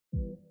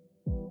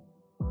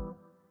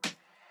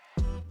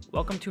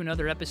Welcome to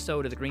another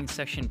episode of the Green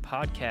Section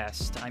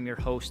Podcast. I'm your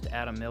host,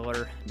 Adam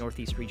Miller,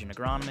 Northeast Region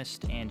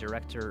Agronomist and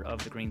Director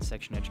of the Green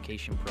Section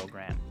Education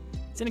Program.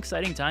 It's an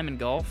exciting time in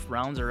golf.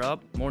 Rounds are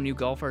up. More new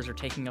golfers are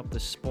taking up the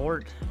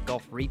sport.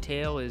 Golf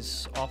retail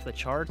is off the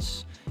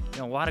charts.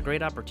 A lot of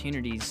great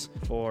opportunities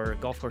for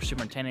golf course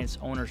superintendents,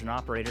 owners, and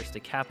operators to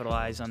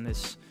capitalize on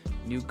this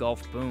new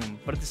golf boom.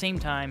 But at the same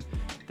time,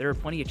 there are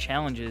plenty of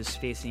challenges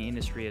facing the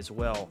industry as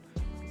well.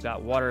 We've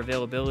got water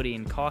availability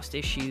and cost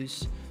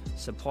issues,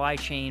 supply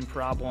chain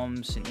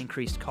problems, and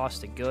increased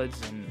cost of goods,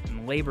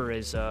 and labor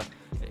is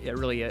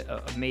really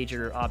a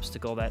major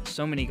obstacle that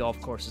so many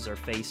golf courses are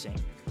facing.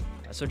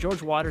 So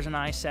George Waters and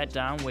I sat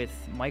down with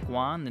Mike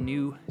Wan, the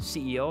new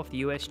CEO of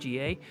the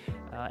USGA,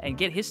 and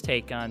get his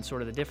take on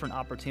sort of the different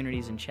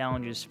opportunities and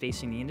challenges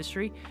facing the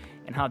industry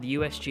and how the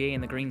USGA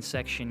and the Green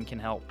Section can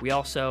help. We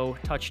also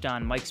touched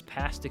on Mike's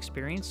past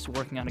experience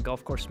working on a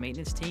golf course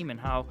maintenance team and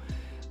how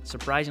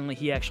surprisingly,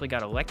 he actually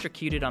got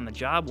electrocuted on the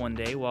job one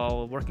day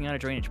while working on a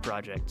drainage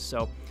project.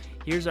 So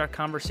here's our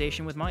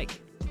conversation with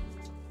Mike.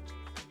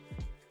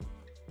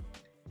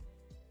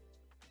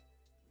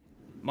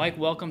 Mike,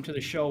 welcome to the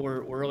show.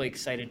 We're really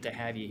excited to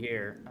have you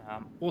here.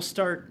 We'll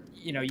start,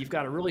 you've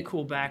got a really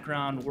cool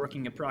background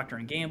working at Procter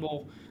 &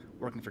 Gamble,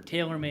 working for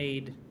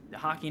TaylorMade. The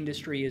hockey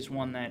industry is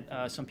one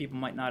that some people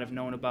might not have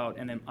known about,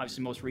 and then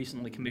obviously most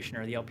recently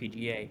commissioner of the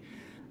LPGA.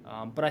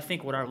 But I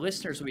think what our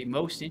listeners will be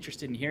most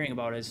interested in hearing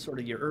about is sort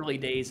of your early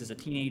days as a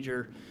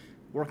teenager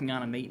working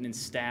on a maintenance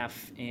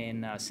staff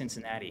in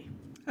Cincinnati.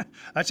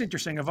 That's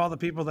interesting. Of all the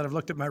people that have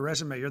looked at my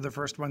resume, you're the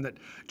first one that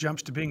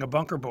jumps to being a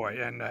bunker boy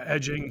and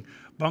edging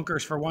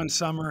bunkers for one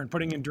summer and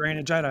putting in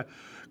drainage. I had a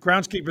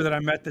groundskeeper that I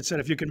met that said,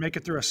 if you can make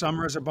it through a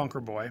summer as a bunker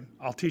boy,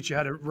 I'll teach you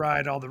how to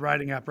ride all the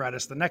riding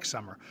apparatus the next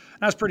summer.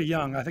 And I was pretty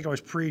young. I think I was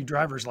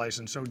pre-driver's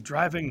license. So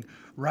driving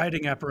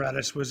riding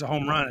apparatus was a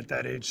home run at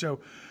that age.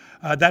 So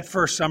that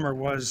first summer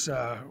was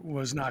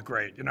not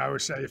great. I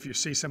would say if you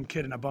see some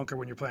kid in a bunker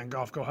when you're playing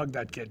golf, go hug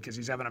that kid because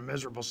he's having a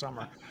miserable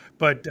summer.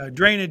 But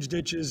drainage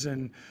ditches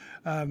and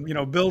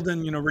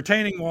building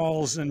retaining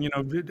walls and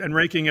and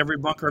raking every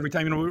bunker every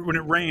time. When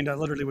it rained, I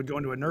literally would go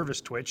into a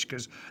nervous twitch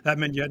because that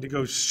meant you had to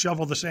go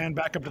shovel the sand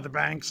back up to the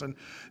banks. And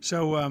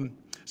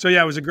so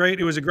yeah, it was a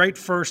great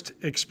first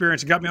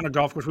experience. It got me on a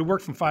golf course. We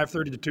worked from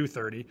 5:30 to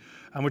 2:30,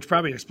 which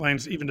probably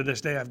explains even to this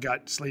day I've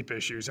got sleep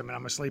issues. I mean,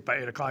 I'm asleep by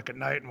 8 o'clock at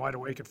night and wide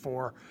awake at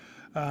 4.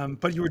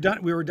 But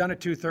we were done at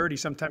 2:30,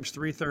 sometimes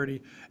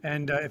 3:30.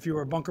 And if you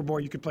were a bunker boy,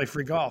 you could play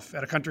free golf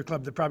at a country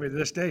club that probably to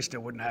this day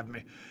still wouldn't have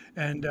me.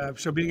 And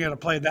so being able to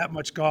play that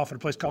much golf at a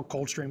place called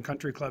Coldstream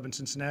Country Club in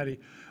Cincinnati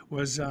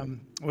was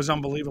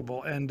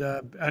unbelievable.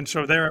 And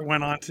so there it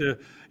went on to,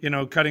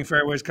 cutting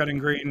fairways, cutting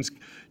greens,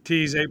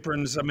 tees,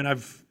 aprons. I mean,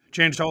 I've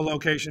changed whole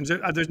locations.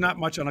 There's not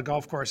much on a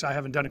golf course I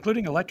haven't done,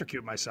 including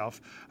electrocute myself.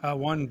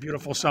 One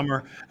beautiful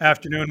summer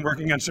afternoon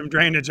working on some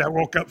drainage, I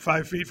woke up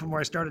 5 feet from where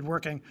I started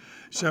working.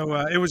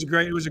 So it was a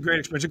great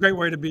experience, a great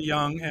way to be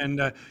young,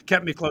 and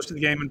kept me close to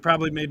the game and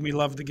probably made me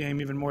love the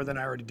game even more than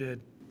I already did.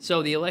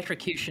 So the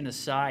electrocution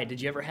aside, did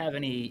you ever have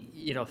any,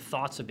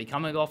 thoughts of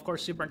becoming a golf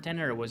course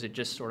superintendent, or was it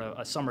just sort of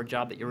a summer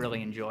job that you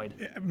really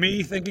enjoyed?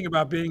 Me thinking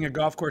about being a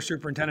golf course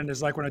superintendent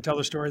is like when I tell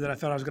the story that I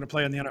thought I was going to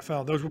play in the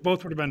NFL. Those would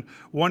have been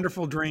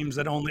wonderful dreams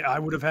that only I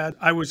would have had.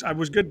 I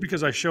was good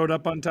because I showed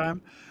up on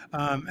time,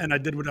 and I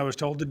did what I was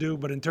told to do.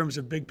 But in terms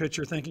of big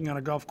picture thinking on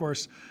a golf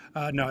course,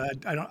 no,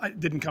 it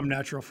didn't come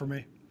natural for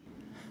me.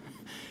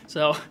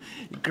 So,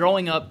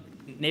 growing up,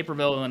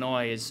 Naperville,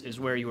 Illinois is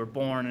where you were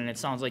born, and it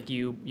sounds like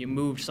you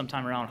moved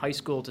sometime around high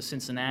school to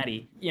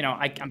Cincinnati.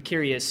 I'm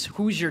curious,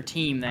 who's your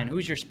team then?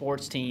 Who's your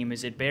sports team?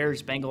 Is it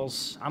Bears,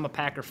 Bengals? I'm a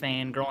Packer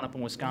fan growing up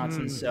in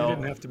Wisconsin, so you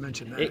didn't have to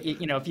mention that.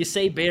 If you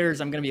say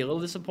Bears, I'm going to be a little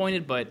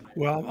disappointed, but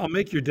well, I'll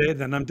make your day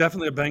then. I'm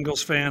definitely a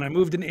Bengals fan. I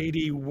moved in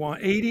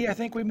 80, I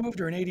think we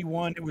moved, or in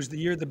 81. It was the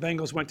year the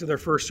Bengals went to their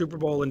first Super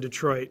Bowl in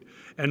Detroit,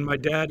 and my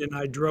dad and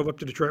I drove up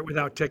to Detroit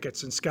without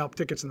tickets and scalped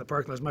tickets in the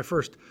parking lot. It was my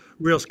first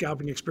real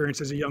scalping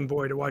experience as a young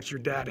boy, to watch your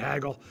dad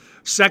haggle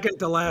second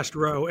to last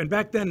row. And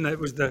back then it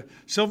was the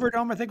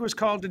Silverdome, I think it was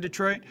called, in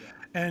Detroit.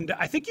 And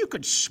I think you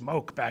could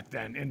smoke back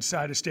then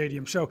inside a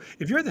stadium. So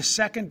if you're the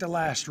second to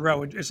last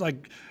row, it's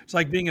like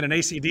being at an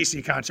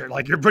AC/DC concert.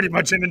 Like, you're pretty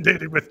much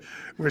inundated with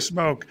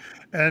smoke.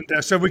 And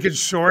so we could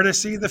sort of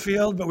see the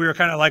field, but we were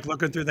kind of like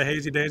looking through the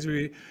hazy days.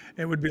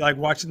 It would be like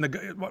watching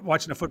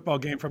a football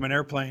game from an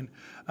airplane.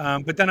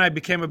 But then I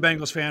became a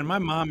Bengals fan. My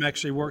mom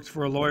actually worked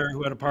for a lawyer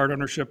who had a part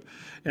ownership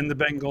in the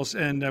Bengals,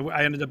 and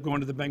I ended up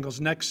going to the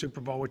Bengals' next Super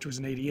Bowl, which was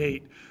in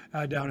 '88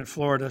 down in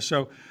Florida.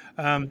 So,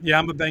 I'm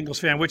a Bengals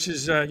fan, which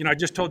is, I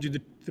just told you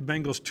the the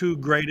Bengals' two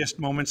greatest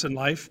moments in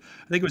life.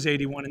 I think it was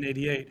 81 and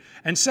 88.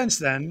 And since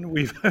then,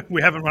 we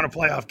haven't run a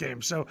playoff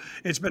game. So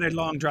it's been a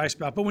long dry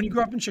spell. But when you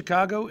grew up in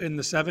Chicago in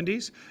the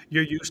 70s,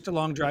 you're used to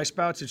long dry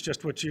spouts. It's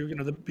just what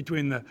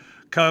between the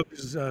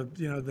Cubs, at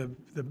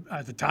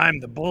the time,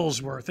 the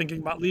Bulls were thinking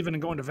about leaving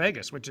and going to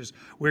Vegas, which is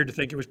weird to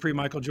think it was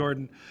pre-Michael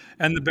Jordan.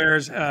 And the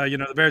Bears,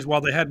 the Bears,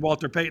 while they had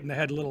Walter Payton, they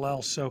had little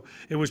else. So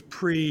it was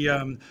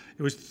pre-Super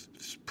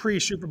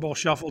Bowl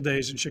shuffle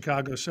days in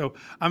Chicago. So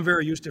I'm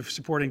very used to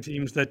supporting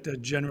teams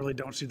that generally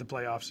don't see the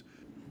playoffs.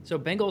 So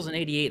Bengals in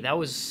 '88, that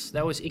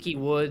was Ickey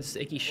Woods,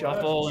 Ickey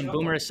Shuffle, and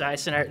Boomer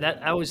Esiason.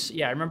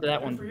 I remember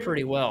that one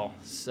pretty well.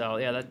 So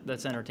yeah,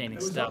 that's entertaining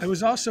stuff. It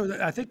was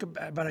also, I think,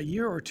 about a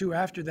year or two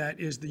after that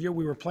is the year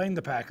we were playing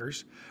the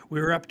Packers.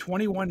 We were up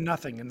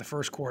 21-0 in the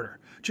first quarter,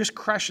 just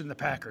crushing the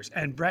Packers,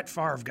 and Brett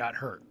Favre got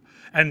hurt.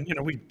 And,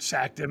 we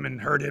sacked him and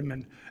hurt him.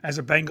 And as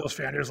a Bengals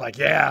fan, it was like,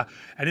 yeah.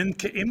 And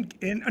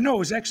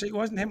no, it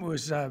wasn't him. It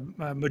was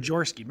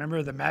Majorski.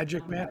 Remember the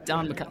Magic Man?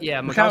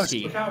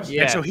 Majkowski.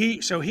 Yeah. And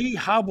so he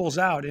hobbles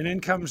out, and in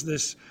comes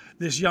this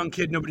young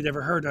kid nobody had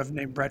ever heard of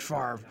named Brett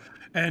Favre.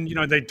 And,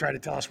 they tried to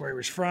tell us where he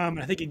was from.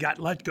 And I think he got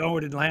let go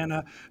at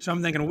Atlanta. So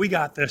I'm thinking, we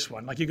got this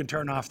one. Like, you can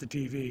turn off the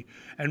TV.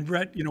 And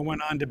Brett,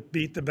 went on to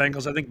beat the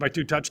Bengals, I think, by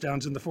 2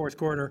 touchdowns in the fourth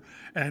quarter.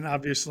 And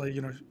obviously,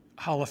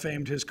 Hall of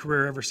Famed his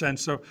career ever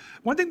since. So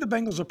one thing the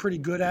Bengals are pretty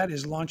good at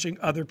is launching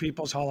other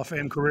people's Hall of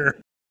Fame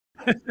career.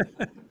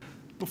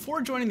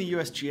 Before joining the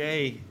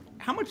USGA,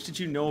 how much did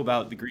you know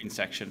about the green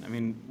section? I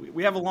mean,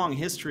 we have a long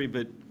history,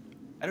 but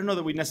I don't know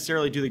that we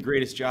necessarily do the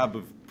greatest job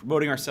of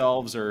promoting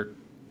ourselves or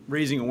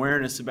raising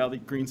awareness about the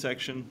green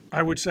section.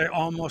 I would say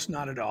almost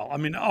not at all. I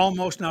mean,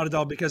 almost not at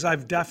all, because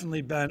I've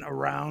definitely been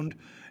around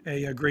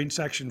a green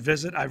section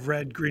visit. I've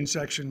read green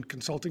section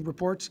consulting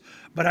reports,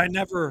 but I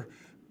never...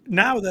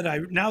 Now that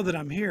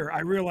I'm here, I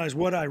realize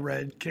what I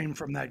read came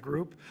from that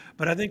group.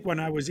 But I think when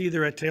I was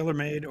either at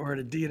TaylorMade or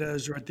at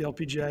Adidas or at the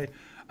LPGA,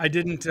 I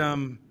didn't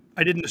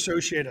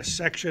associate a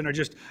section.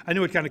 I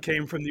knew it kind of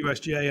came from the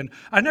USGA, and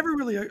I never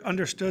really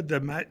understood the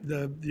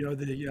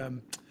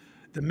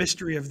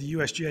mystery of the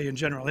USGA in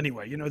general.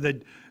 Anyway,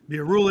 there'd be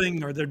a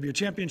ruling, or there'd be a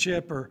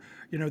championship, or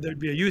there'd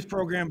be a youth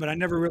program, but I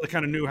never really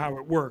kind of knew how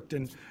it worked,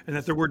 and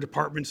that there were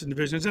departments and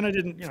divisions, and I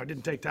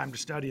didn't take time to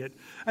study it.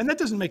 And that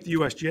doesn't make the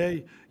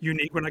USGA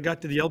unique. When I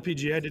got to the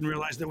LPGA, I didn't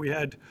realize that we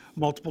had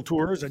multiple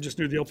tours. I just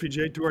knew the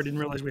LPGA tour. I didn't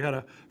realize we had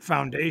a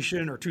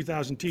foundation or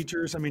 2,000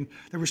 teachers. I mean,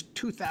 there was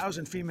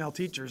 2,000 female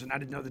teachers, and I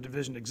didn't know the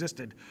division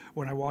existed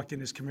when I walked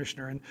in as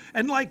commissioner.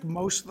 And like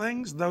most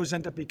things, those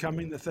end up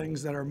becoming the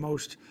things that are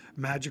most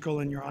magical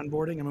in your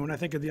onboarding. I mean, when I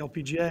think of the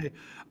LPGA,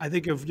 I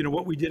think of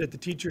what we did at the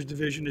teachers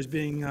division as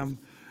being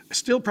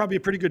still probably a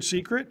pretty good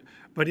secret,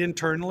 but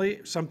internally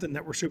something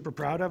that we're super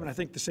proud of. And I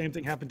think the same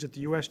thing happens at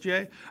the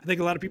USGA. I think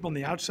a lot of people on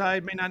the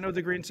outside may not know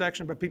the green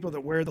section, but people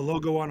that wear the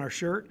logo on our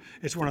shirt,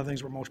 it's one of the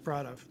things we're most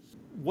proud of.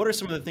 What are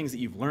some of the things that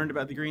you've learned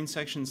about the green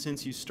section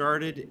since you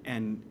started,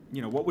 and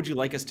what would you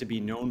like us to be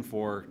known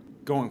for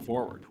going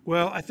forward?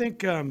 Well, I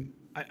think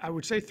I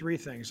would say 3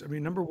 things. I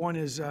mean, number one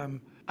is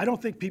I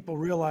don't think people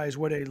realize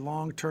what a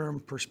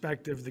long-term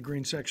perspective the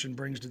green section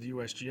brings to the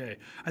USGA.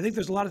 I think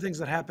there's a lot of things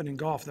that happen in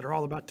golf that are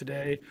all about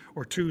today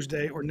or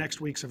Tuesday or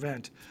next week's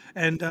event.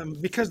 And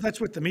because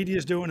that's what the media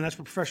is doing and that's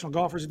what professional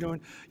golfers are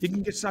doing, you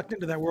can get sucked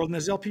into that world. And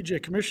as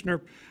LPGA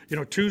commissioner,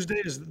 Tuesday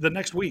is the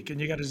next week,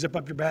 and you got to zip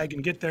up your bag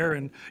and get there,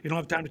 and you don't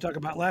have time to talk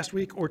about last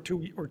week or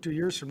 2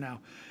 years from now.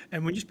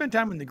 And when you spend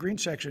time in the green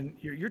section,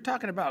 you're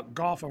talking about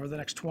golf over the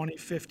next 20,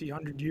 50,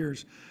 100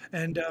 years.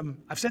 And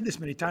I've said this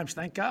many times,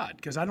 thank God,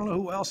 because I don't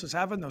know who else is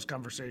having those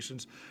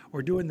conversations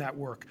or doing that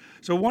work.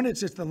 So one,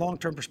 it's the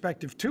long-term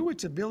perspective. 2,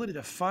 it's ability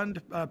to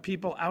fund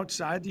people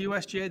outside the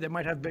USGA that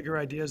might have bigger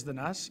ideas than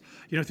us.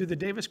 Through the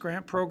Davis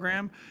Grant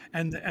program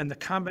and the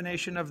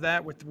combination of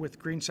that with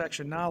green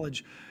section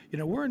knowledge,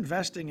 we're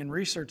investing in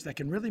research that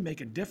can really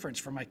make a difference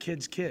for my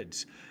kids'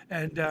 kids.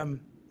 And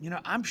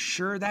I'm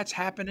sure that's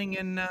happening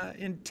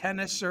in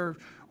tennis or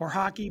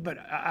hockey, but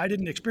I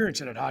didn't experience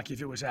it at hockey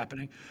if it was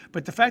happening.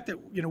 But the fact that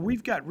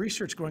we've got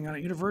research going on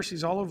at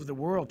universities all over the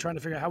world trying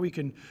to figure out how we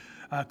can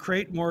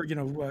create more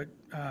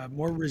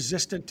more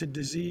resistant to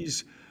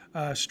disease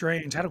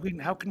strains.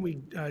 How can we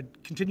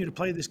continue to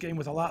play this game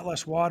with a lot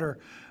less water?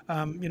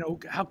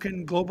 How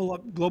can global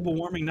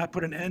warming not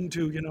put an end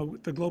to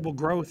the global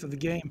growth of the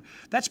game?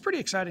 That's pretty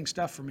exciting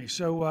stuff for me.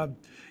 So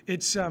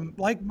it's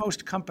like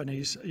most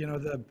companies,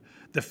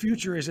 the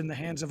future is in the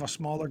hands of a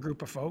smaller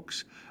group of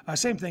folks.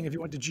 Same thing if you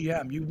went to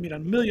GM, you meet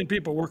 1 million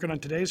people working on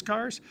today's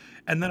cars,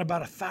 and then about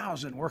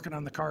 1,000 working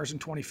on the cars in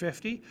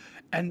 2050,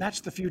 and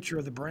that's the future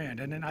of the brand.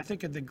 And then I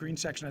think of the green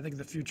section, I think of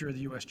the future of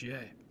the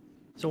USGA.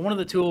 So one of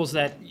the tools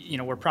that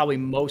we're probably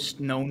most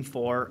known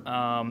for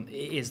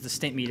is the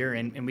stint meter,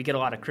 and we get a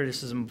lot of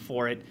criticism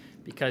for it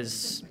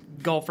because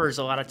golfers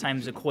a lot of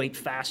times equate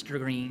faster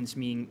greens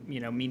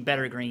mean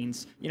better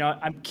greens.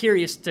 I'm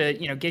curious to,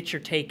 get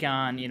your take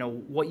on,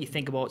 what you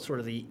think about sort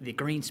of the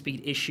green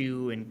speed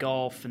issue in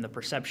golf and the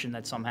perception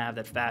that some have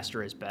that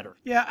faster is better.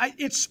 Yeah,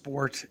 it's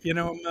sport.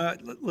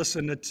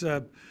 Listen, it's.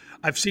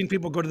 I've seen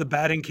people go to the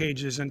batting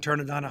cages and turn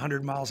it on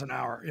 100 miles an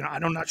hour.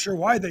 I'm not sure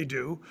why they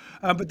do,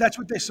 but that's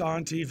what they saw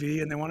on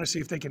TV, and they want to see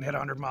if they can hit a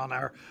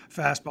 100-mile-an-hour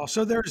fastball.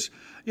 So there's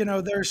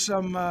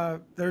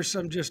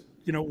some just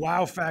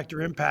wow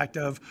factor impact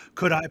of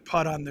could I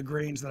putt on the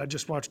greens that I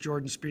just watched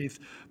Jordan Spieth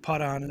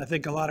putt on, and I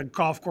think a lot of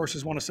golf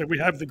courses want to say we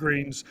have the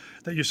greens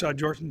that you saw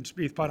Jordan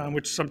Spieth putt on,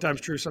 which is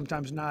sometimes true,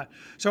 sometimes not.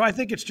 So I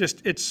think it's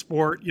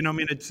sport.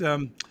 It's.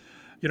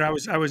 I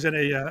was at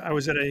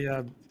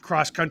a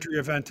cross country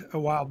event a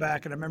while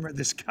back, and I remember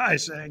this guy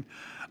saying,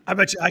 "I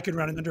bet you I could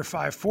run it under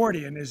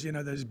 540." And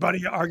his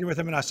buddy argued with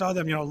him, and I saw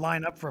them,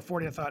 line up for a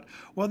 40. I thought,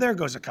 well, there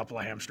goes a couple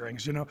of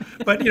hamstrings,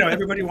 But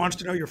everybody wants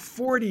to know your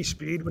 40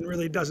 speed when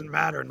really it doesn't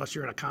matter unless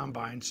you're in a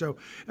combine. So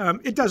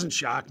it doesn't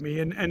shock me.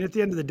 And at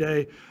the end of the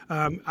day,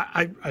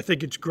 I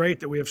think it's great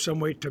that we have some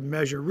way to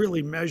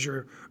really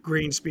measure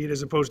green speed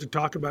as opposed to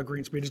talk about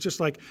green speed. It's just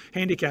like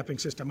handicapping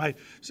system. I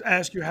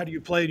ask you, how do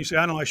you play? And you say,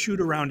 I don't know, I shoot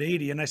around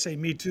 80. And I say,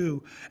 me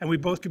too. And we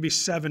both could be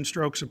 7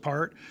 strokes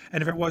apart.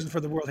 And if it wasn't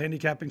for the World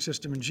Handicapping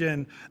System and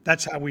GHIN,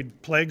 that's how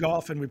we'd play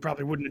golf, and we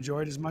probably wouldn't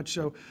enjoy it as much.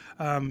 So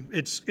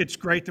it's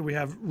great that we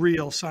have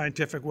real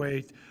scientific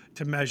way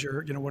to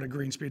measure, what a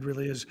green speed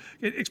really is,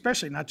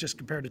 especially not just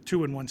compared to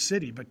 2 in one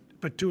city,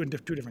 but 2 in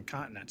 2 different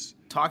continents.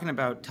 Talking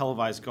about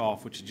televised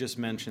golf, which you just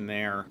mentioned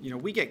there,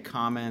 we get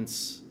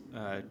comments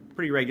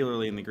pretty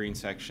regularly in the green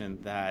section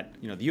that,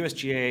 the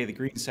USGA, the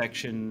green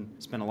section,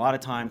 spend a lot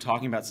of time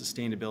talking about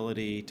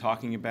sustainability,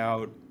 talking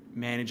about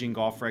managing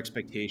golfer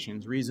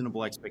expectations,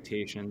 reasonable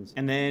expectations.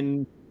 And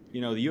then, the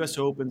US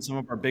Open, some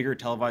of our bigger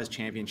televised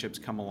championships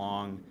come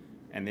along,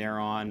 and they're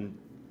on,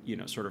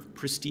 sort of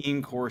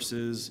pristine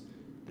courses.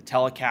 The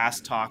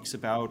telecast talks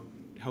about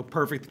how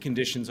perfect the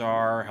conditions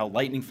are, how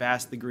lightning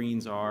fast the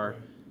greens are.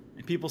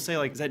 And people say,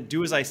 is that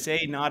do as I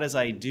say, not as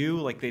I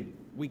do?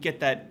 We get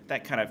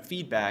that kind of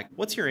feedback.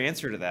 What's your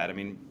answer to that? I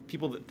mean,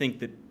 people that think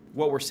that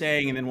what we're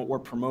saying and then what we're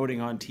promoting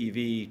on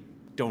TV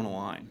don't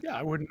align. Yeah,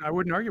 I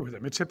wouldn't argue with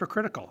them. It's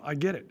hypocritical. I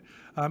get it.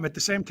 At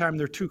the same time,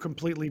 they're 2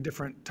 completely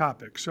different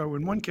topics. So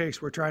in one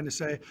case, we're trying to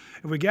say,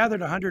 if we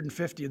gathered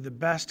 150 of the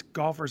best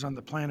golfers on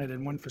the planet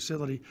in one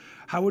facility,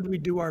 how would we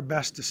do our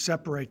best to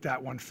separate that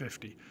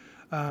 150?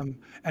 And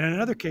in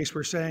another case,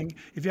 we're saying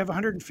if you have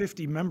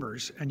 150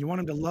 members and you want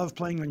them to love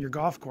playing on your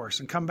golf course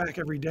and come back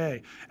every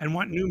day and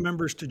want new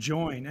members to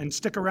join and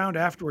stick around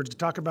afterwards to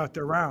talk about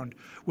their round,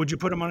 would you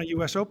put them on a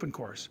U.S. Open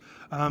course?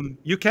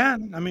 You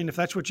can. I mean, if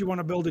that's what you want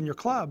to build in your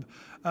club.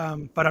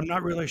 But I'm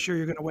not really sure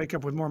you're going to wake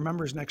up with more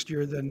members next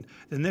year than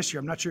this year.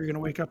 I'm not sure you're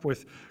going to wake up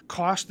with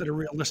costs that are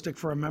realistic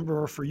for a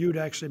member or for you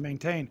to actually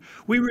maintain.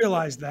 We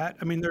realize that.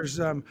 I mean, there's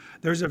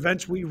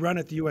events we run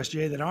at the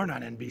USGA that aren't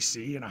on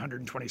NBC in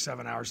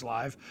 127 hours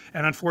live.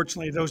 And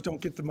unfortunately, those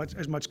don't get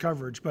as much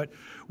coverage. But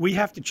we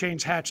have to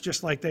change hats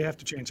just like they have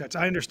to change hats.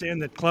 I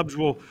understand that clubs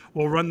will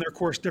run their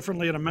course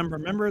differently at a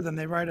member than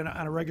they write on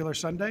a regular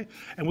Sunday,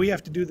 and we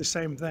have to do the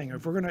same thing.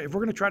 If we're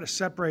gonna try to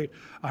separate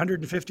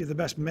 150 of the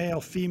best male,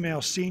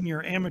 female,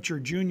 senior, amateur,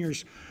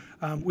 juniors,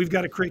 we've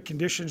got to create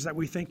conditions that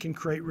we think can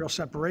create real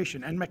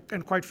separation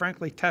and quite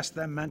frankly, test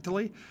them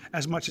mentally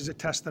as much as it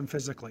tests them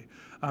physically.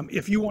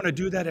 If you want to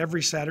do that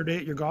every Saturday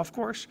at your golf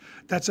course,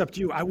 that's up to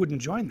you. I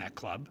wouldn't join that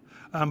club,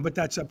 but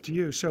that's up to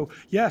you. So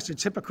yes,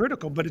 it's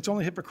hypocritical, but it's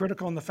only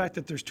hypocritical in the fact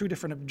that there's 2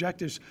 different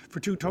objectives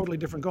for 2 totally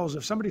different goals.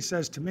 If somebody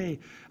says to me,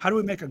 how do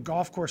we make a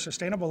golf course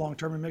sustainable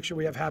long-term and make sure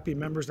we have happy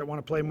members that want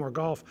to play more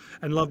golf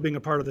and love being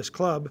a part of this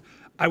club,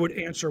 I would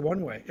answer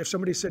one way. If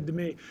somebody said to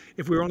me,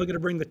 if we were only going to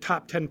bring the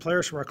top 10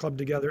 players from our club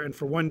together and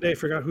for one day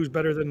figure out who's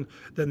better than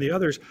the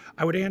others,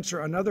 I would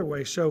answer another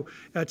way. So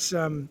that's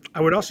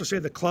I would also say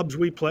the clubs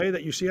we play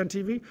that you see on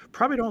TV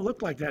probably don't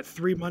look like that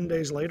 3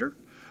 Mondays later.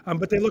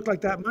 But they look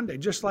like that Monday,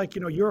 just like,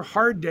 your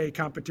hard day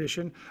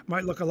competition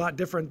might look a lot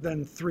different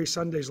than 3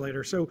 Sundays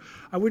later. So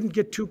I wouldn't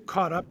get too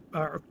caught up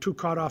or too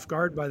caught off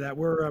guard by that.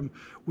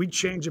 We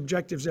change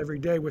objectives every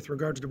day with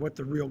regards to what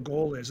the real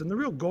goal is. And the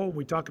real goal,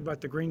 we talk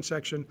about the green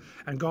section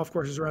and golf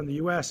courses around the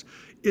U.S.,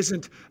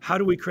 isn't how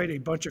do we create a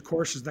bunch of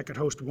courses that could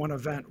host one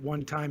event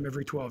one time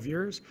every 12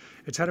 years.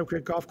 It's how do we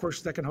create golf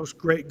courses that can host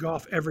great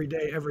golf every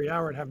day, every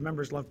hour, and have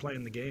members love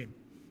playing the game.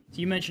 So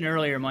you mentioned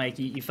earlier, Mike,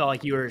 you felt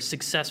like you were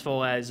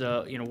successful as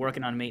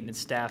working on maintenance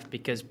staff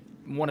because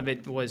one of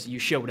it was you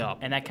showed up,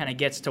 and that kind of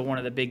gets to one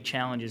of the big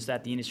challenges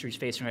that the industry is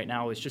facing right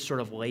now is just sort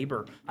of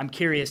labor. I'm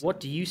curious, what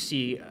do you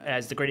see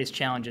as the greatest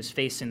challenges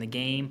facing the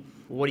game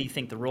what do you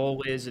think the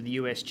role is of the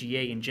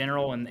USGA in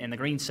general and the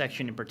green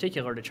section in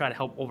particular to try to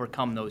help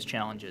overcome those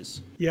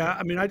challenges? Yeah,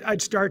 I mean,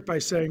 I'd start by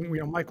saying,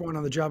 Mike went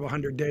on the job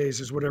 100 days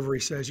is whatever he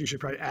says. You should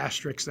probably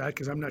asterisk that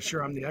because I'm not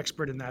sure I'm the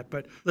expert in that.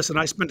 But listen,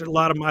 I spent a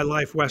lot of my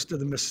life west of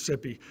the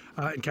Mississippi,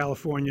 in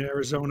California,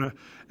 Arizona.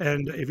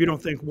 And if you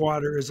don't think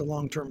water is a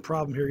long-term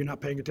problem here, you're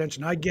not paying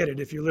attention. I get it.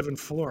 If you live in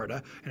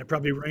Florida and it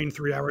probably rained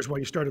 3 hours while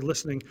you started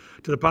listening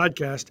to the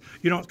podcast,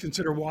 you don't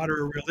consider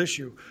water a real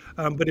issue.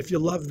 But if you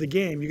love the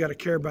game, you got to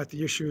care about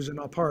the issues in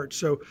all parts.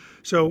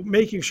 So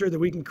making sure that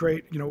we can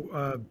create,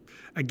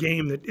 a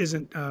game that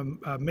isn't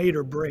made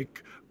or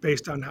break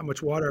based on how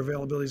much water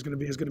availability is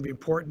going to be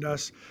important to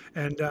us.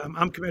 And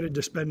I'm committed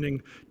to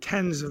spending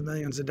tens of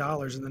millions of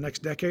dollars in the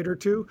next decade or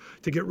two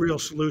to get real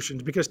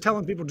solutions, because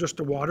telling people just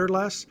to water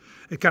less,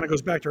 it kind of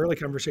goes back to early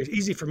conversation.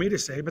 Easy for me to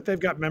say, but they've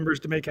got members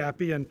to make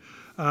happy, and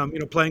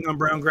playing on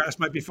brown grass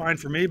might be fine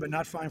for me, but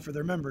not fine for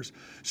their members.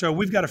 So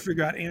we've got to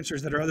figure out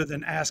answers that are other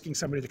than asking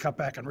somebody to cut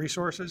back on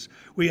resources.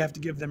 We have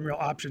to give them real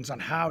options on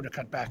how to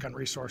cut back on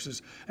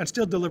resources and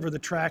still deliver the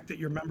track that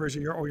your members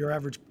or your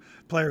average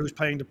player who's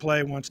paying to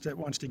play wants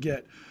to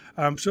get.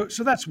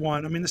 So that's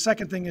one. I mean, the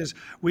second thing is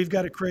we've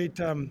got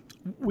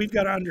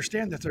to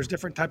understand that there's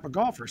different type of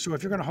golfers. So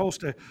if you're going to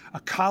host a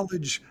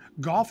college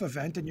golf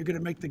event and you're going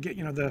to make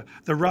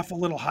the rough a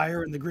little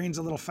higher and the greens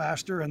a little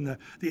faster and the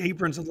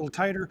aprons a little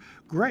tighter,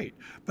 great.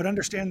 But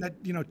understand that,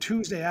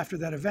 Tuesday after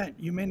that event,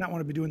 you may not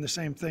want to be doing the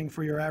same thing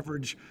for your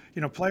average,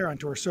 player on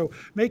tour. So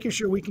making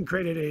sure we can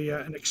create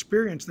an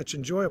experience that's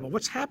enjoyable.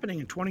 What's happening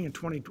in 20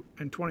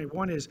 and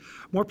 21 is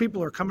more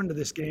people are coming to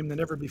this game than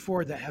ever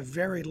before that have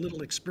very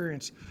little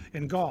experience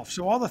in golf.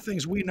 So all the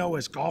things we know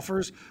as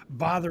golfers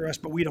bother us,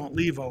 but we don't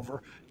leave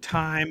over: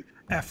 time,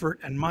 effort,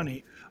 and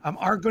money,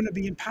 are going to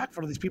be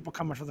impactful to these people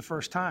coming for the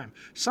first time.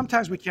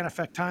 Sometimes we can't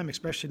affect time,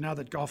 especially now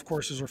that golf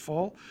courses are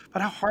full,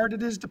 but how hard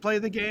it is to play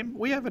the game,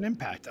 we have an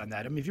impact on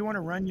that. I mean, if you want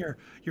to run your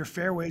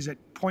fairways at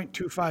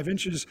 0.25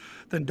 inches,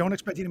 then don't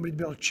expect anybody to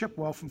be able to chip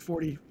well from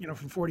 40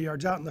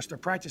 yards out unless they're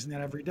practicing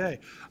that every day.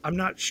 I'm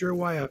not sure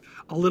why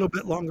a little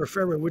bit longer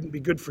fairway wouldn't be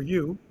good for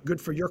you,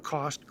 good for your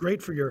cost,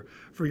 great for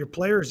your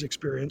player's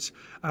experience,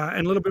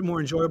 and a little bit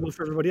more enjoyable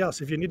for everybody else.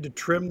 If you need to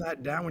trim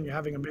that down when you're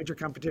having a major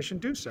competition,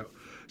 do so.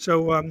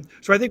 So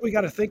I think we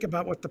got to think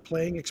about what the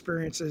playing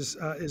experience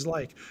is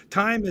like.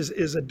 Time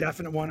is a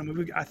definite one. I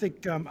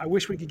mean, I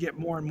wish we could get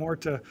more and more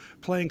to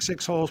playing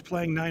 6 holes,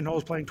 playing 9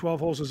 holes, playing 12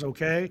 holes is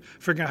okay.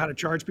 Figuring out how to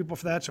charge people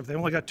for that. So if they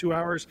only got 2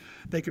 hours,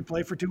 they could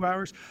play for 2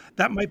 hours.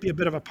 That might be a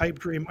bit of a pipe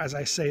dream as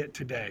I say it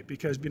today,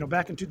 because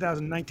back in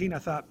 2019, I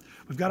thought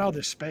we've got all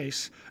this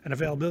space and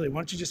availability. Why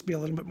don't you just be a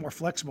little bit more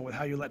flexible with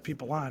how you let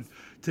people on?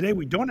 Today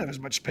we don't have as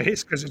much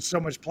space because it's so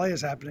much play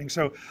is happening.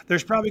 So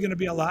there's probably going to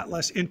be a lot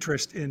less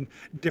interest in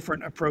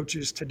different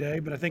approaches today.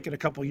 But I think in a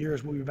couple of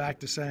years we'll be back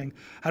to saying,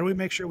 how do we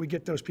make sure we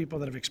get those people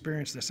that have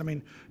experienced this? I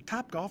mean,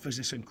 Topgolf is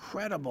this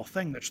incredible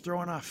thing that's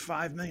throwing off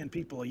 5 million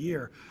people a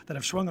year that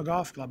have swung a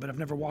golf club but have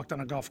never walked on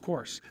a golf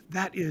course.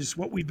 That is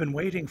what we've been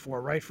waiting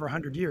for, right, for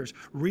 100 years.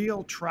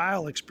 Real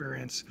trial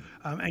experience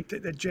and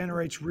that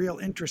generates real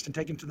interest in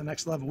taking it to the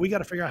next level. We got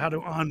to figure out how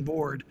to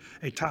onboard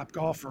a top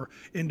golfer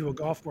into a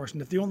golf course.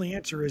 And if the only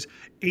answer is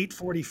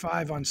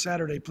 8:45 on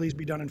Saturday, please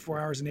be done in 4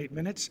 hours and 8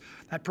 minutes,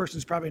 that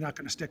person's probably not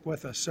going to stick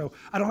with us. So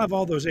I don't have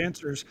all those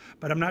answers,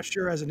 but I'm not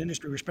sure as an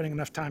industry we're spending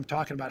enough time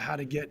talking about how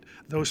to get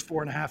those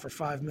 4.5 or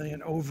 5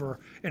 million over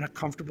in a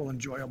comfortable,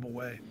 enjoyable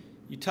way.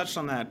 You touched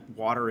on that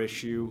water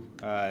issue,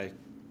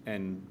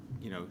 and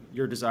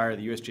your desire,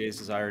 the USGA's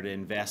desire to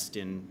invest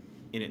in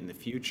it in the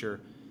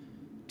future.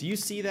 Do you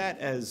see that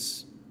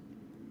as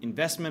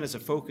investment as a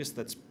focus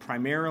that's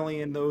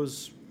primarily in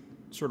those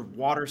sort of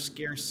water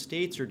scarce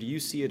states, or do you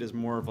see it as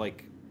more of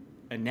like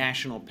a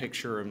national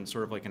picture and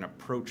sort of like an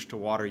approach to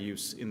water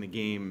use in the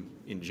game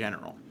in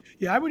general?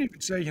 Yeah, I would even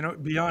say,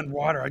 beyond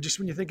water,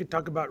 when you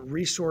talk about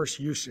resource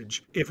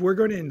usage, if we're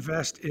going to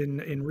invest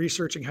in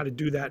researching how to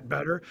do that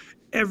better,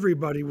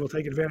 everybody will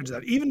take advantage of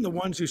that. Even the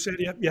ones who say,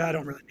 yeah, I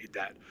don't really need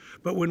that.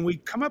 But when we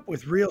come up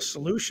with real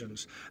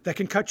solutions that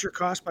can cut your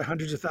cost by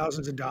hundreds of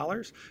thousands of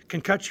dollars, can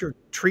cut your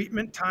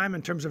treatment time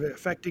in terms of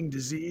affecting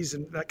disease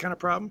and that kind of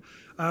problem,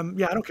 I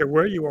don't care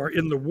where you are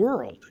in the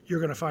world,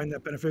 you're going to find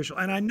that beneficial.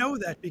 And I know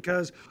that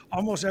because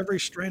almost every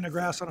strain of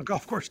grass on a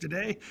golf course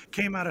today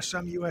came out of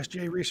some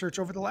USGA research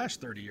over the last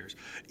 30 years.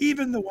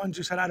 Even the ones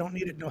who said, I don't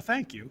need it, no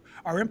thank you,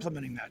 are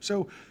implementing that.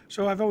 So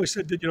I've always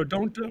said that, we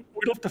don't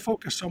have to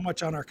focus so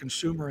much on our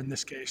consumer in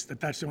this case,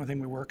 that's the only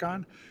thing we work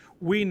on.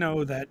 We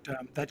know that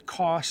that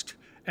cost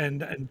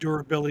and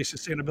durability,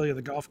 sustainability of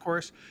the golf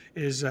course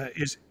is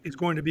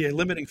going to be a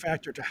limiting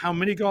factor to how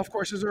many golf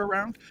courses are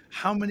around,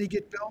 how many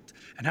get built,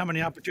 and how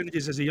many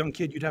opportunities as a young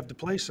kid you'd have to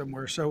play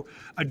somewhere. So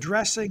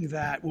addressing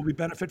that will be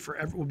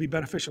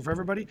beneficial for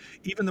everybody.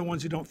 Even the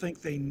ones who don't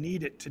think they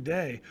need it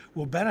today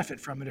will benefit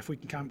from it if we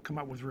can come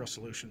up with real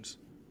solutions.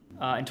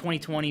 In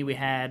 2020, we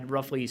had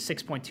roughly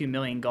 6.2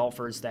 million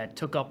golfers that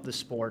took up the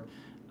sport,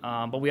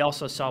 but we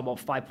also saw about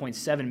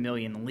 5.7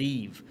 million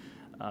leave.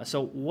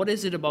 So what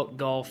is it about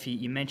golf?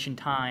 You mentioned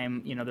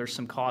time. There's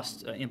some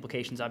cost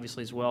implications,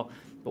 obviously, as well.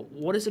 But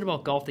what is it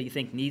about golf that you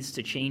think needs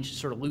to change to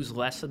sort of lose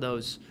less of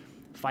those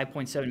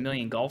 5.7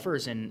 million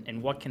golfers?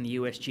 And what can the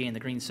USGA and the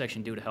Green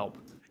Section do to help?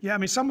 Yeah, I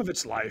mean, some of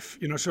it's life,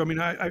 So I mean,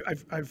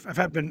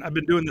 I've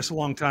been doing this a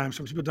long time.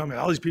 So people tell me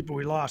all these people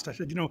we lost. I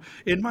said,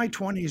 in my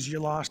 20s, you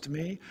lost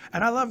me,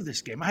 and I love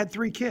this game. I had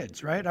 3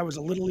 kids, right? I was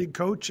a little league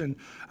coach, and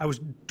I was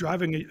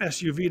driving an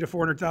SUV to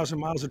 400,000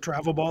 miles of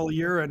travel ball a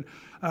year, and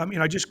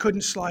I just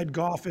couldn't slide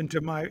golf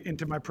into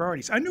my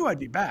priorities. I knew I'd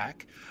be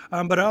back,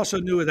 but I also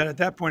knew that at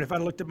that point, if I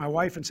looked at my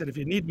wife and said, "If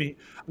you need me,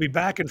 I'll be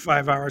back in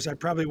 5 hours," I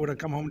probably would have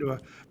come home to a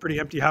pretty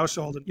empty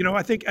household. And,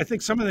 I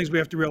think some of the things we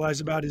have to realize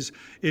about is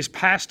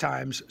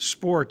pastimes,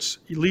 sports,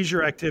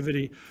 leisure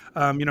activity,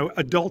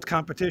 adult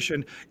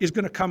competition is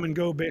going to come and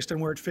go based on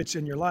where it fits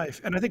in your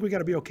life. And I think we got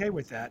to be okay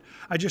with that.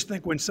 I just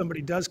think when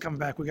somebody does come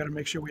back, we got to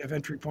make sure we have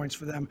entry points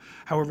for them,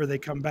 however they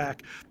come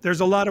back.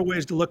 There's a lot of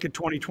ways to look at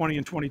 2020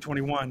 and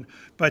 2021,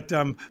 but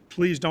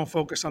please don't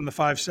focus on the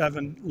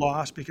 5-7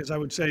 loss, because I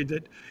would say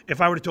that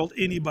if I would have told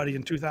anybody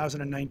in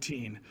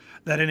 2019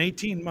 that in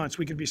 18 months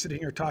we could be sitting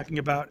here talking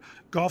about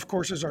golf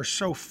courses are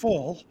so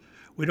full,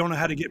 we don't know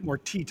how to get more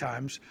tee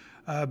times.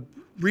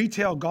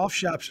 Retail golf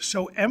shops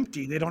so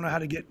empty, they don't know how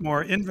to get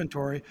more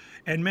inventory,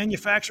 and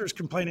manufacturers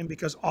complaining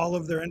because all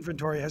of their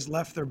inventory has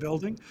left their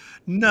building.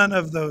 None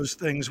of those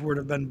things would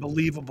have been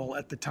believable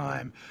at the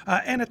time.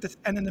 And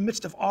in the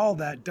midst of all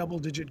that,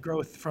 double-digit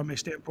growth from a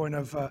standpoint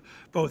of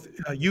both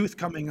youth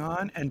coming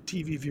on and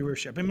TV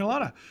viewership. I mean,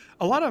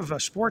 a lot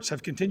of sports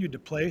have continued to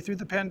play through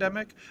the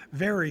pandemic.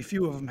 Very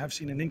few of them have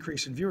seen an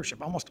increase in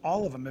viewership. Almost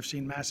all of them have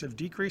seen massive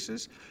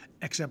decreases,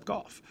 except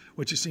golf,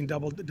 which has seen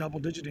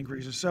double-digit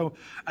increases. So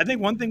I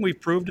think one thing we've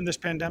proved in this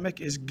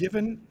pandemic is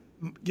given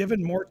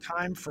more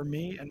time for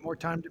me and more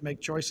time to make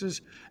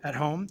choices at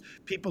home,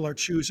 people are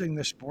choosing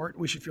the sport.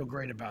 We should feel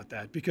great about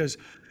that, because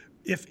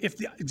if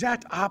the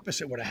exact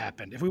opposite would have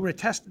happened, if we would have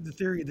tested the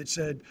theory that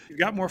said you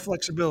got more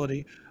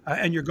flexibility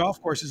and your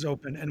golf course is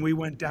open, and we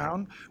went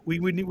down, we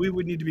would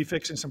need to be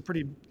fixing some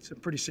pretty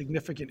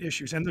significant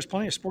issues. And there's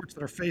plenty of sports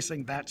that are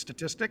facing that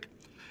statistic.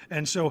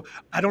 And so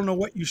I don't know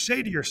what you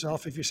say to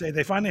yourself if you say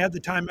they finally had the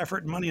time,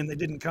 effort, and money and they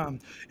didn't come.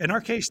 In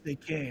our case, they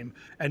came.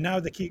 And now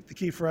the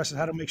key for us is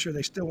how to make sure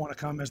they still want to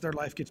come as their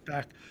life gets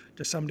back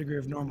to some degree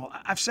of normal.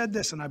 I've said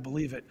this and I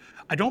believe it.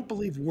 I don't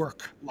believe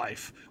work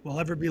life will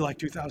ever be like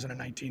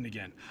 2019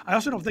 again. I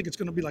also don't think it's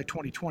going to be like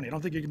 2020. I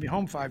don't think you're going to be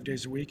home 5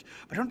 days a week,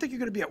 but I don't think you're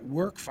going to be at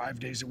work 5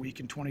 days a week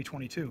in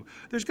 2022.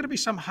 There's going to be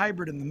some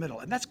hybrid in the middle.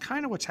 And that's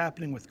kind of what's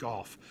happening with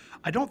golf.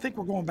 I don't think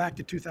we're going back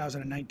to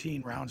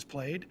 2019 rounds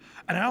played.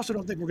 And I also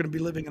don't think we're going to be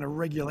living in a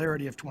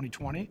regularity of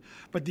 2020.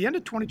 But the end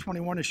of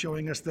 2021 is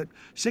showing us that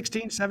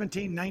 16,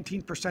 17,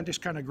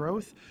 19% kind of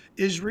growth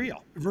is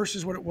real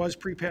versus what it was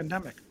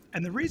pre-pandemic.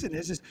 And the reason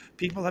is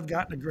people have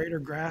gotten a greater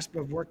grasp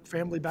of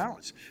work-family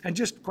balance and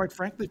just, quite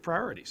frankly,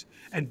 priorities.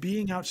 And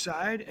being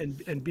outside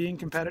and being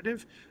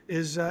competitive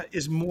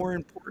is more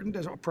important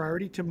as a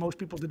priority to most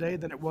people today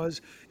than it was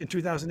in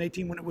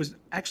 2018, when it was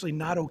actually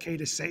not okay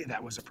to say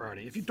that was a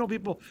priority. If you told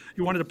people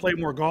you wanted to play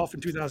more golf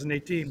in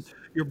 2018,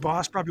 your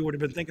boss probably would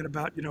have been thinking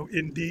about,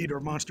 Indeed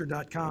or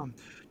Monster.com.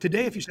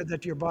 Today, if you said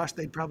that to your boss,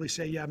 they'd probably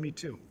say, yeah, me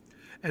too.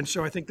 And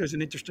so I think there's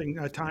an interesting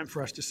time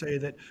for us to say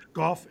that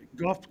golf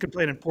can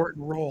play an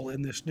important role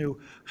in this new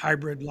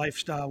hybrid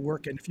lifestyle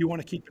work. And if you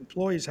want to keep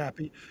employees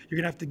happy, you're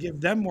going to have to give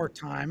them more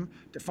time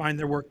to find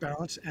their work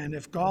balance. And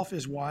if golf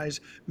is wise,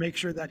 make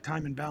sure that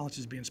time and balance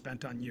is being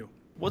spent on you.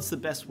 What's the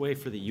best way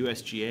for the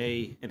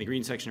USGA and the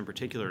Green Section in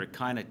particular to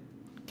kind of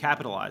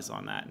capitalize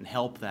on that and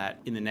help that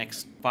in the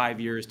next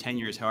 5 years, 10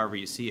 years, however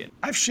you see it?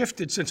 I've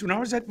shifted since when I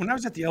was at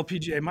the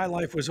LPGA. My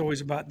life was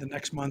always about the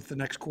next month, the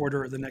next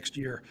quarter, or the next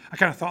year. I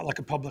kind of thought like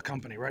a public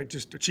company, right?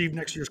 Just achieve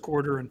next year's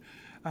quarter.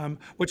 And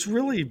what's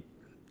really,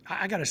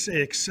 I got to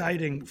say,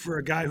 exciting for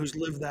a guy who's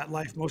lived that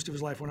life most of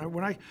his life. When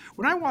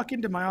I walk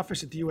into my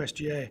office at the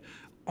USGA,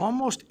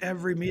 almost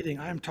every meeting,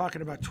 I am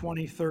talking about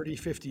 20, 30,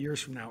 50 years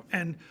from now.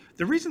 And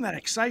the reason that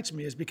excites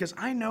me is because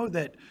I know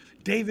that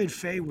David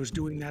Fay was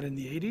doing that in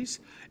the 80s.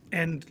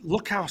 And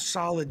look how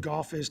solid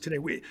golf is today.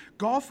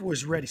 Golf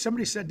was ready.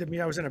 Somebody said to me,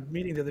 I was in a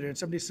meeting the other day, and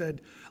somebody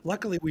said,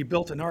 luckily we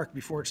built an ark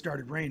before it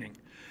started raining.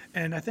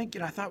 And I think,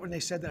 I thought when they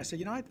said that, I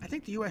said, I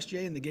think the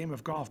USGA in the game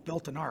of golf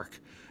built an ark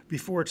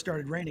before it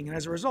started raining. And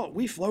as a result,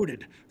 we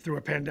floated through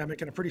a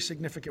pandemic in a pretty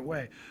significant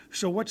way.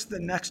 So what's the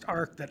next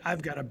ark that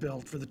I've got to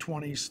build for the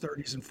 20s,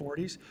 30s, and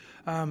 40s?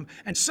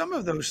 And some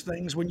of those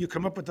things, when you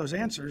come up with those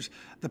answers,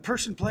 the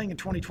person playing in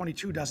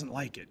 2022 doesn't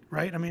like it,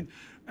 right? I mean,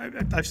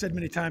 I've said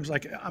many times,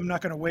 like, I'm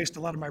not going to waste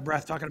a lot of my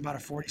breath talking about a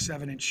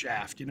 47-inch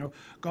shaft.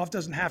 Golf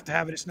doesn't have to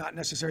have it. It's not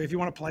necessary. If you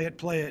want to play it,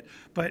 play it.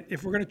 But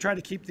if we're going to try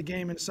to keep the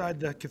game inside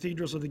the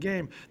cathedrals of the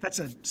game, that's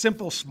a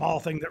simple, small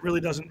thing that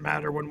really doesn't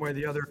matter one way or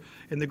the other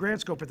in the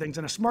grand scope of things.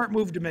 And a smart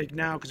move to make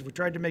now, because if we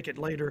tried to make it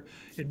later,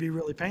 it'd be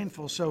really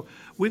painful. So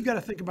we've got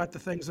to think about the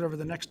things that over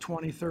the next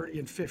 20, 30,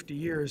 and 50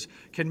 years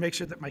can make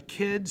sure that my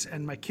kids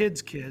and my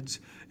kids' kids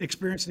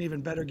experience an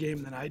even better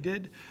game than I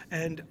did.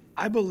 And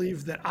I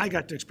believe that I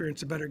got to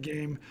experience a better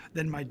game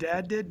than my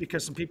dad did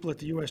because some people at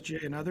the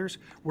USGA and others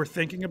were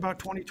thinking about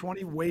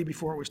 2020 way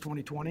before it was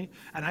 2020.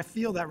 And I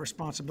feel that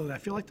responsibility. I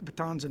feel like the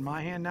baton's in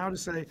my hand now to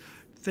say,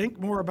 think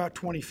more about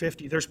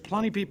 2050. There's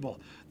plenty of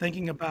people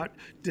thinking about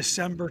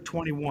December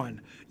 21.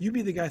 You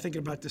be the guy thinking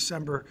about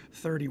December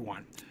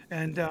 31.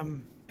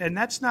 And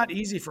that's not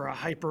easy for a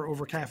hyper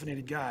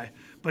over-caffeinated guy,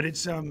 but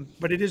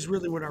it is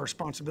really what our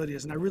responsibility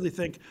is. And I really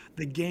think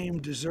the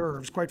game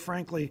deserves, quite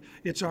frankly,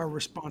 it's our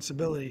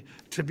responsibility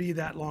to be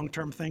that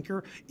long-term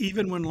thinker,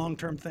 even when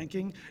long-term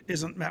thinking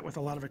isn't met with a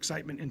lot of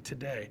excitement in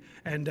today.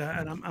 And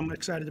I'm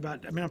excited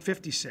about, I'm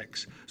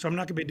 56, so I'm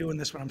not gonna be doing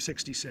this when I'm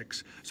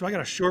 66. So I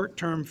got a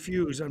short-term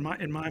fuse in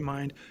my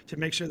mind to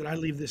make sure that I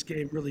leave this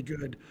game really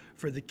good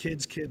for the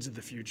kids of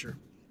the future.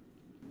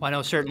 Well, I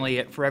know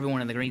certainly for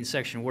everyone in the green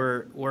section,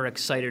 we're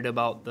excited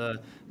about the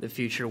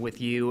future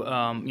with you,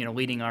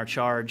 leading our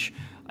charge.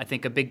 I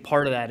think a big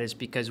part of that is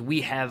because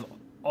we have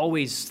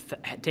always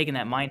taken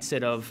that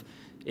mindset of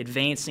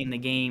advancing the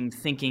game,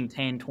 thinking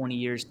 10, 20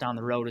 years down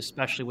the road,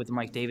 especially with the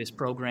Mike Davis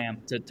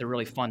program, to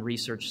really fund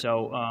research.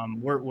 So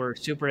we're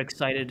super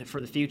excited for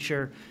the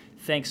future.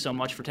 Thanks so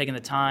much for taking the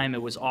time.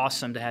 It was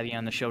awesome to have you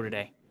on the show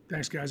today.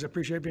 Thanks, guys. I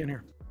appreciate being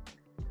here.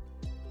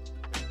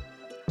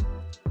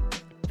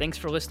 Thanks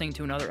for listening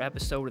to another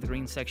episode of the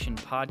Green Section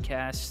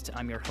Podcast.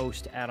 I'm your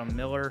host, Adam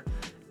Miller.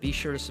 Be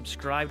sure to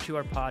subscribe to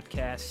our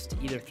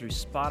podcast either through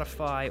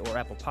Spotify or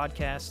Apple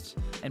Podcasts,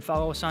 and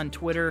follow us on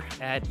Twitter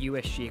at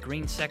USGA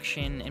Green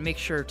Section, and make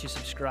sure to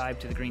subscribe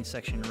to the Green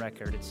Section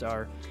Record. It's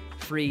our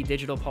free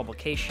digital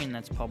publication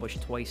that's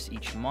published twice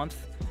each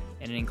month,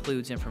 and it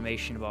includes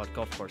information about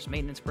golf course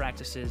maintenance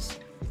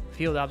practices,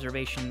 field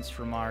observations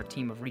from our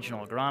team of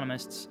regional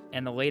agronomists,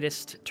 and the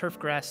latest turf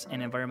grass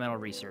and environmental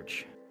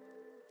research.